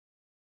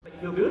You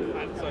feel good?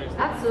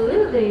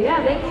 Absolutely,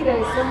 yeah. Thank you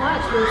guys so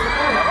much for your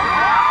support.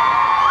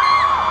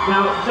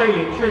 Now,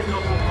 Shailene, share some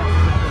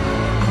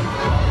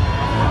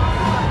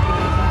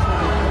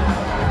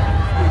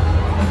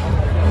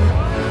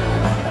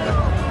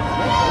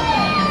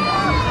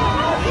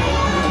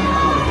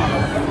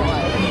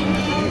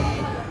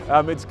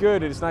It's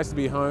good. It's nice to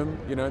be home.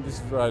 You know,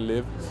 this is where I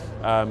live,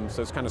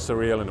 so it's kind of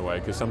surreal in a way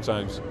because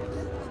sometimes,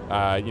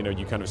 you know,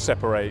 you kind of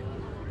separate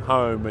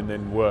home and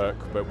then work,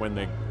 but when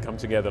they come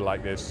together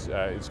like this,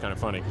 it's kind of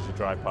funny because you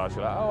drive past,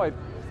 you're like, oh,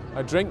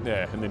 I drink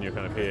there, and then you're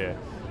kind of here,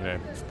 you know,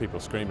 people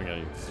screaming at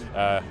you.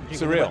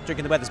 Surreal.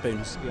 Drinking the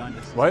Wetherspoons behind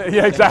us. Well,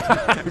 yeah, exactly.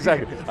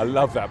 Exactly. I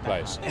love that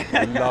place.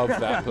 I love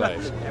that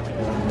place.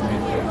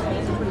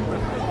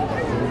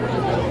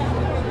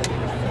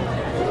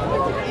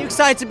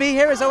 Excited to be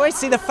here as always,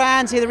 see the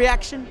fans, hear the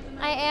reaction.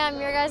 I am.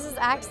 Your guys'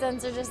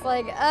 accents are just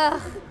like,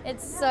 ugh,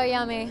 it's so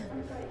yummy.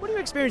 What are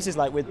your experiences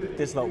like with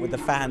this lot, with the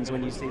fans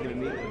when you see them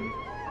and meet them?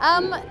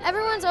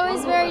 Everyone's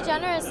always very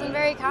generous and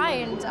very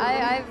kind.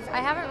 I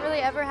haven't really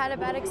ever had a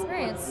bad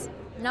experience.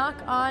 Knock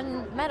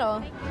on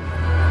metal.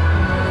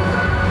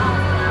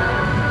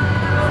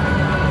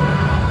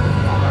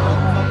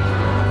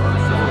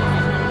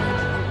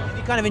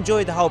 Kind of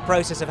enjoyed the whole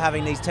process of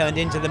having these turned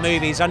into the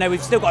movies. I know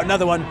we've still got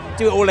another one,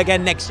 do it all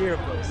again next year, of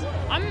course.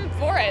 I'm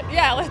for it.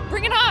 Yeah, let's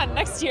bring it on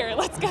next year.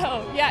 Let's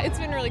go. Yeah, it's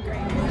been really great.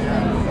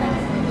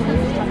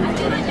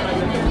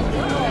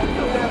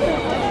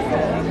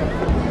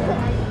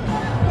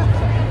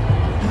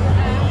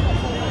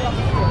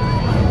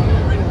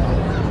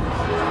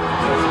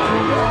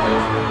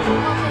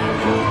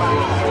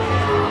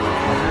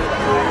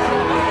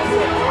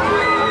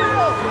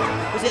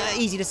 Was it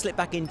easy to slip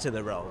back into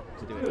the role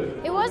to do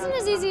it? It wasn't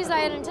as easy as I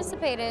had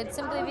anticipated,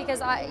 simply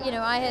because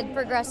I had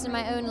progressed in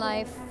my own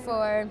life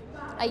for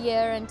a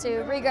year, and to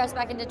regress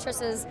back into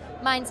Triss's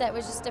mindset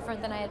was just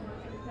different than I had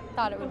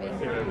thought it would be.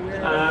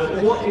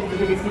 What is the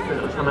biggest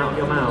secret that's come out of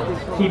your mouth?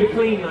 Keep it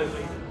clean, though.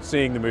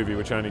 Seeing the movie,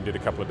 which I only did a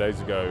couple of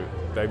days ago,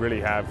 they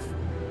really have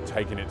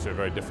taken it to a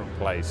very different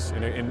place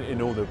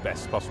in all the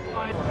best possible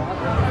way.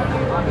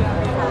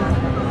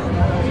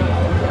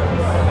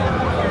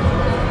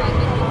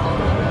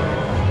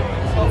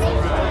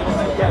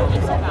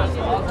 It's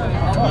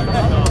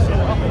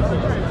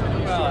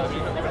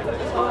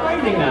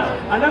raining now.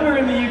 I know we're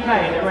in the UK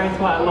and it rains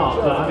quite a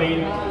lot, but I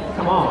mean,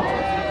 come on.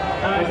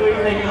 So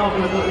you're taking off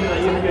and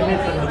you're in your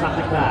headset on the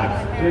plastic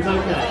bag. It's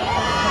okay.